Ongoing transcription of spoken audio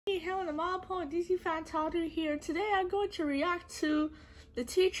Hey, hello, the Monopoly DC fan Toddler here. Today I'm going to react to the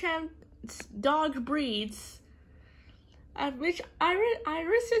Teachm dog breeds, which I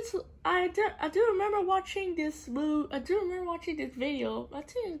do remember watching this I do remember watching this video. I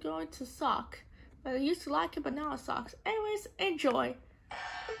think it's going to suck, but I used to like it, but now it sucks. Anyways, enjoy.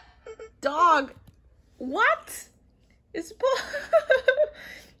 Dog, what? It's supposed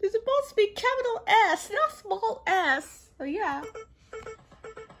it's supposed to be capital S, not small s. So yeah.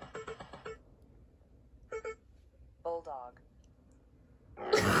 Bulldog.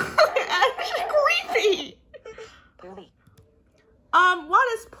 Actually creepy. Pulley. What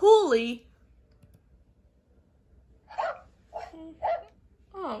is pulley?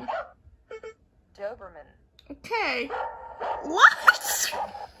 Oh. Doberman. Okay. What?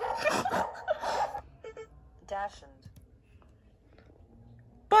 Dachshund.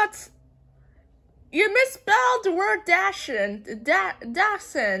 But you misspelled the word dachshund.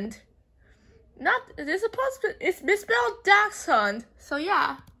 Dachshund. Not, it's supposed to, it's misspelled dachshund. So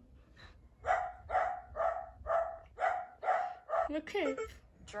yeah. Okay.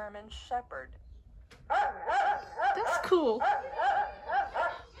 German Shepherd. That's cool.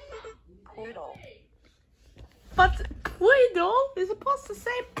 Poodle. But poodle is supposed to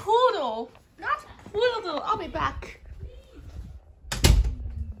say poodle, not poodle. I'll be back.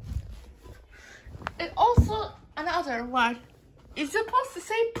 And also another word. It's supposed to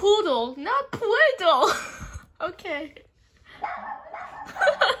say poodle, not poodle. Okay.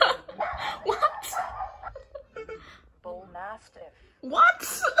 What? Bull Mastiff. What?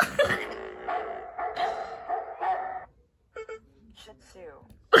 Shih Tzu.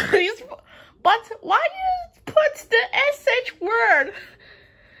 But why do you put the SH word?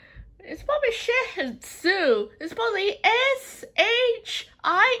 It's probably Shih Tzu. It's supposed to be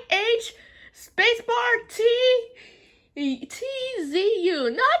SHIH spacebar TZU,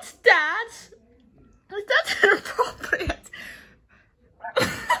 not that. That's inappropriate.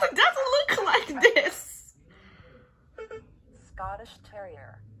 It doesn't look like this. Scottish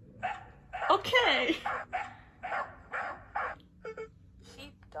Terrier. Okay.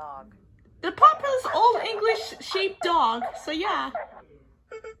 Sheepdog. The popular is Old English sheepdog, so yeah.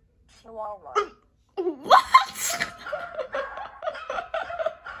 Chihuahua. What?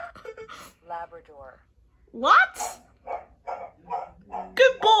 Labrador. What?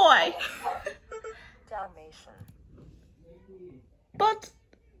 Good boy. Dalmatian. But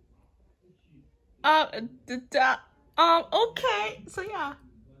okay, so yeah.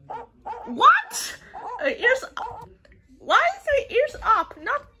 What? Ears up. Why is the ears up,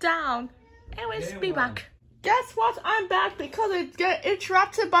 not down? Anyways, be back. Guess what? I'm back because it get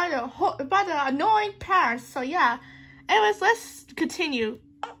interrupted by the annoying parents. So yeah. Anyways, let's continue.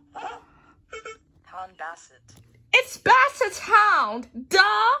 Hound Basset. It's Bassett's Hound.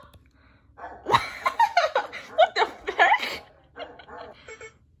 Duh. What the frick?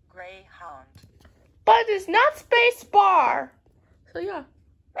 Greyhound. But it's not space bar. So yeah.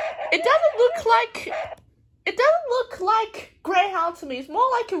 It doesn't look like Greyhound to me. It's more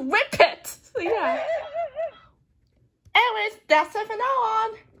like a Whippet. So yeah. Anyways, that's it for now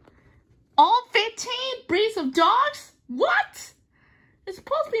on. All 15 breeds of dogs? What? It's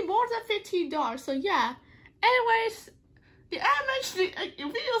supposed to be more than 15 dogs, so yeah. Anyways, the animation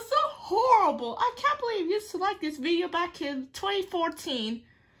video is so horrible. I can't believe you used to like this video back in 2014.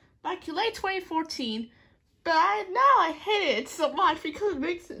 Back in late 2014. But now I hate it so much because it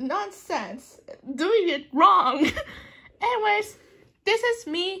makes nonsense. Doing it wrong. Anyways, this is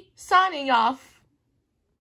me signing off.